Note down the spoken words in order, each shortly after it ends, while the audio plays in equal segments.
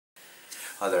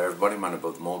Hi there everybody, my name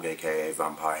is Morg aka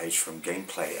Vampire H from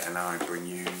Gameplay, and I bring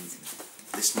you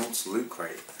this month's loot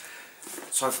crate.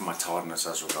 Sorry for my tardiness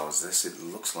as regards this, it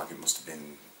looks like it must have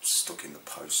been stuck in the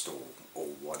post or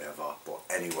whatever, but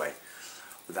anyway,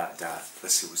 without doubt,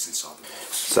 let's see what's inside the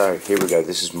box. So here we go,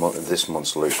 this is this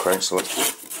month's loot crate, so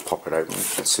let's pop it open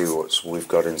and see what we've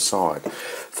got inside.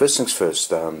 First things first,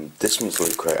 this month's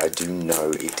loot crate, I do know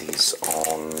it is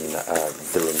on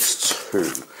Villians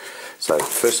 2. So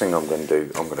first thing I'm going to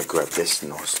do, I'm going to grab this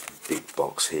nice big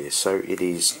box here. So it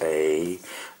is a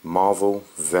Marvel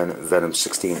Venom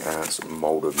 16 ounce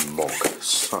molded mug.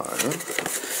 So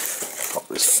pop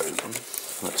this open.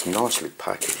 That's nicely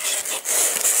packaged.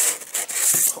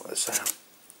 Pop this out.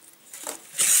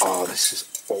 Oh, this is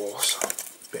awesome.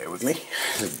 Bear with me.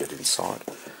 There's a bit inside.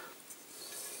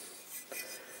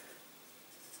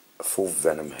 A full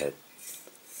Venom head.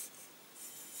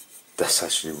 That's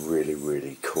actually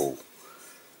really cool.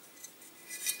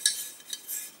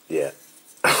 Yeah,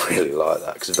 I really like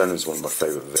that because Venom's one of my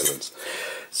favourite villains.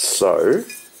 So,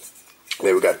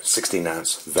 there we go, 16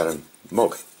 ounce Venom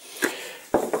mug.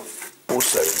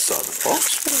 Also inside the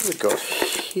box, what have we got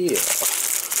here?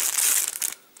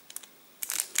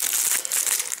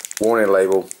 Warning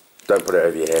label, don't put it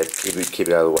over your head, keep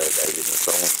it out of the way of babies and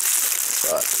so on.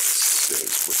 But,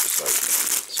 let's put this open.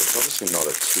 So it's obviously not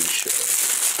a t-shirt.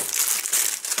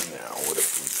 Now, what have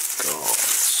we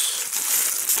got?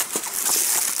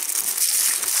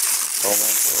 Oh my god.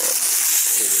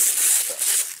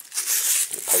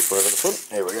 The paper over the front.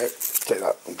 Here we go. Take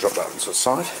that and drop that into the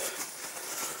side.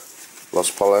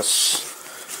 Los Polos.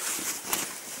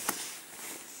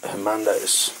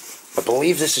 Hermandos. I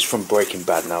believe this is from Breaking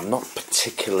Bad. Now, I'm not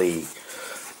particularly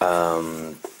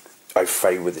au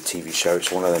fait with the TV show. It's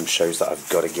one of them shows that I've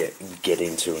got to get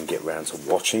into and get round to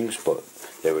watching. But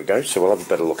there we go. So we'll have a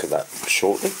better look at that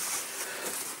shortly.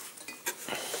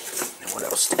 What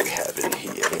else do we have in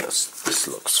here? This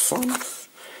looks fun.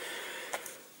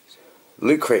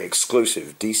 Loot Crate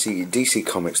exclusive DC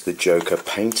Comics The Joker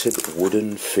painted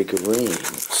wooden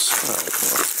figurines. So,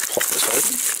 let's pop this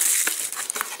open.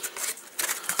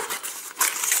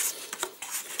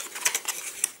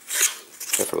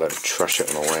 Careful, let it trash it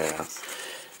on the way out.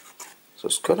 So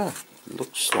it's got a,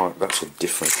 looks like that's a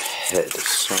different head.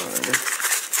 So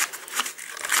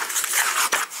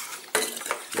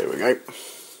there we go.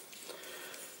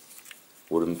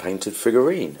 Wooden painted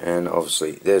figurine, and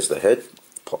obviously there's the head.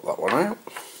 Pop that one out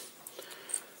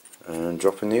and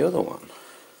drop in the other one.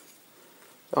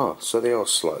 Oh, so they are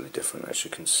slightly different, as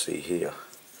you can see here.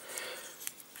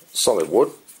 Solid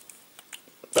wood.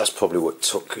 That's probably what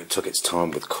took its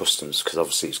time with customs, because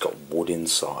obviously it's got wood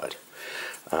inside.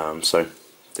 So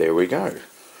there we go.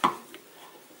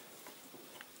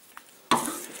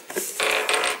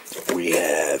 We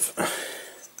have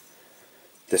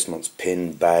this month's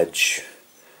pin, badge,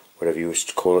 whatever you wish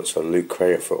to call it. So loot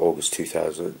crate for August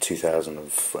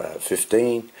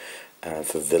 2015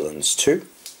 for Villians 2.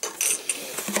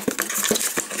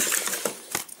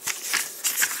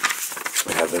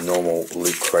 We have the normal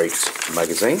loot crate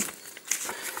magazine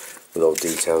with all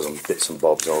details and bits and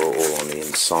bobs all on the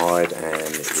inside,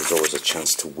 and there's always a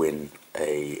chance to win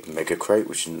a mega crate,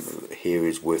 which here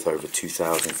is worth over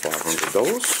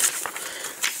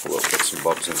 $2,500. Little bits and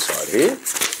bobs inside here.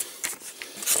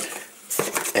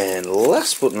 And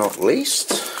last but not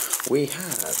least, we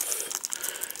have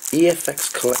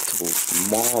EFX Collectibles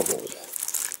Marvel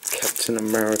Captain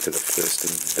America the First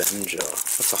Avenger.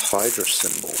 That's a Hydra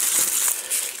symbol.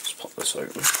 Let's pop this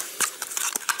open.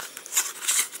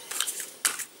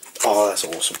 Oh, that's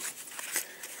awesome.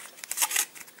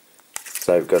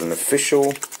 So we've got an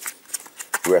official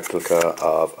replica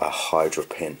of a Hydra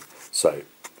pin. So,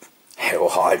 Hail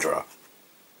Hydra.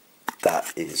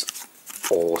 That is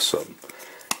awesome.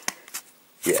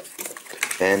 Yeah,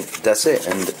 and that's it,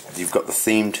 and you've got the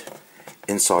themed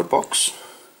inside box.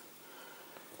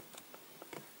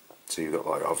 So you've got,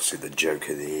 like, obviously the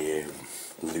Joker there,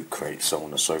 loot crate, so on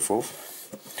and so forth.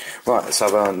 Right, let's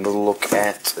have another look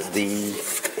at the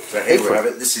So here we have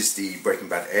it. This is the Breaking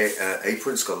Bad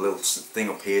apron. It's got a little thing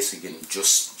up here so you can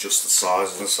adjust the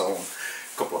sizes and so on.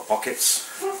 A couple of pockets,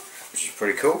 which is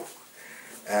pretty cool.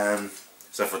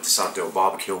 So if I decide to do a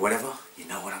barbecue or whatever, you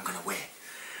know what I'm going to wear.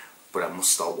 But I must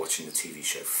start watching the TV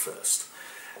show first.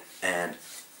 And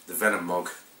the Venom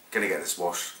mug, gonna get this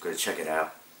washed, gonna check it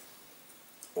out.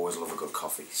 Always love a good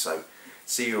coffee. So,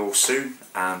 see you all soon,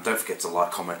 and don't forget to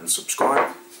like, comment and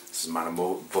subscribe. This is Man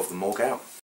Above the Morg out.